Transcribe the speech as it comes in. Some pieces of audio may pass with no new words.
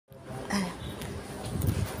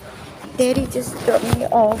Daddy just dropped me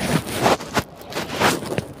off.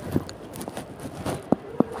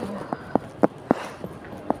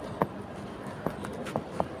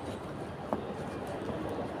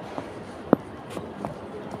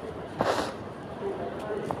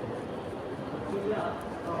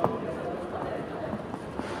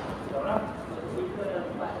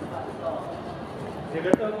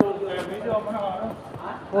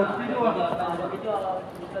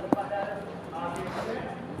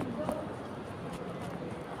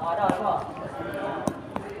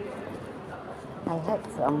 I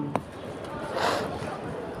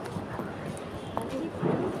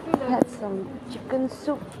had some chicken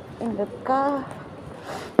soup in the car.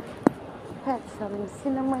 Had some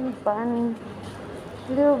cinnamon bun.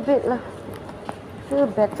 A little bit lah. Feel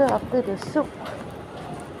better after the soup.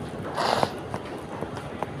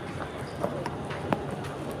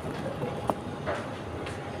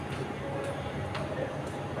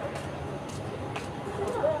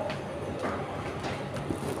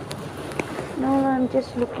 No, I'm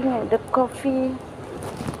just looking at the coffee.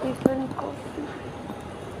 Different coffee.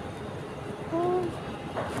 Oh.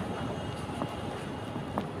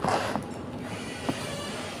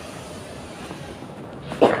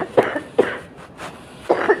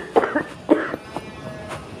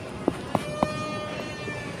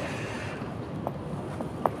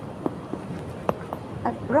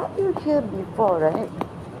 I brought you here before, right?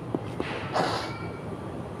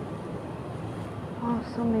 Oh,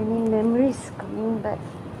 so many memories coming back.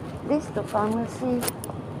 This is the pharmacy.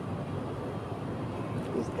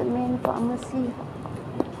 This is the main pharmacy.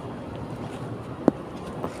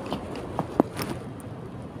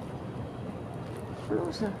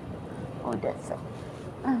 Closer. Oh, that's it.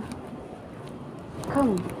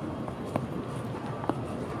 Come.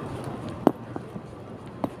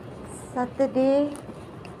 Saturday,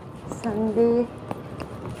 Sunday,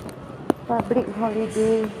 public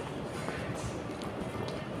holiday.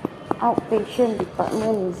 Outpatient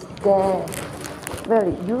department is there. Well,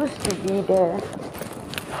 it used to be there.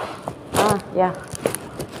 Yeah.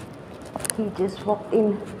 He just walked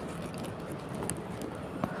in.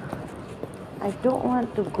 I don't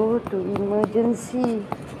want to go to emergency.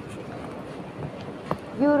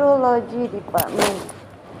 Urology department.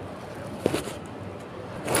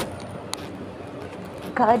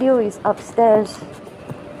 Cardio is upstairs.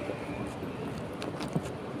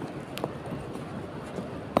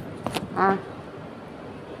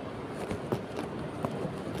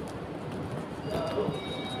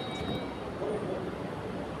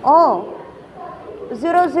 Oh,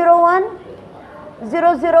 001?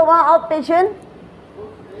 001 outpatient?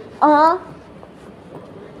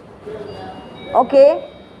 Okay.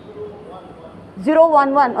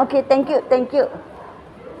 011. Okay, thank you.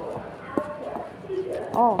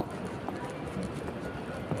 Oh.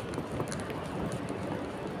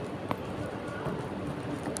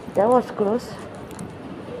 That was close.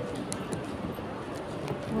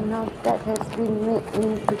 Oh, now that has been made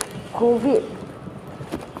into COVID.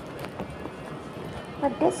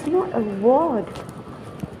 But that's not a ward.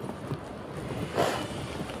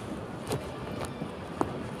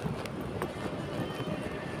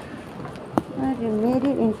 They made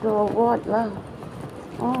it into a ward lah.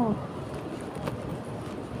 Oh.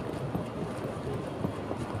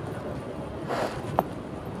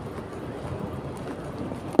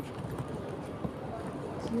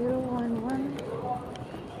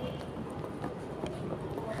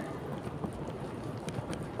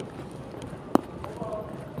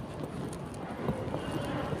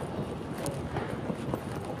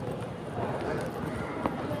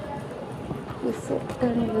 He said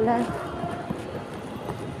turn left.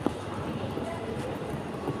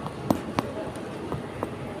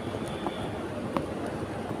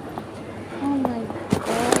 Oh my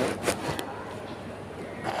God.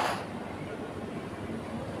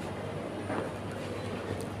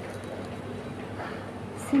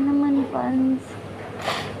 Cinnamon buns.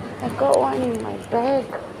 I got one in my bag.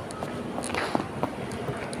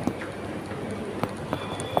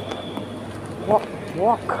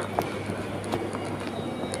 Walk.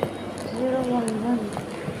 011.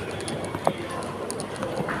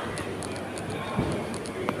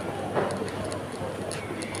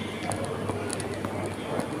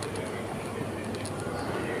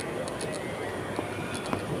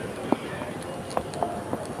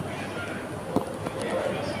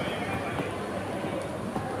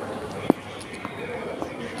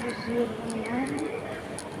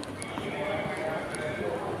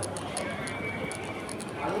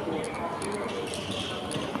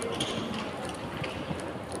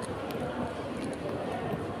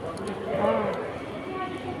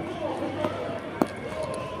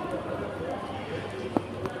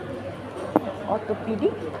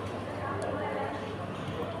 orthopedic,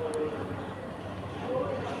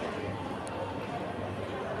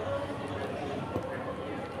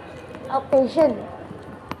 outpatient.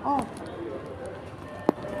 Oh,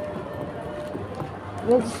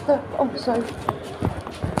 register. Oh, sorry.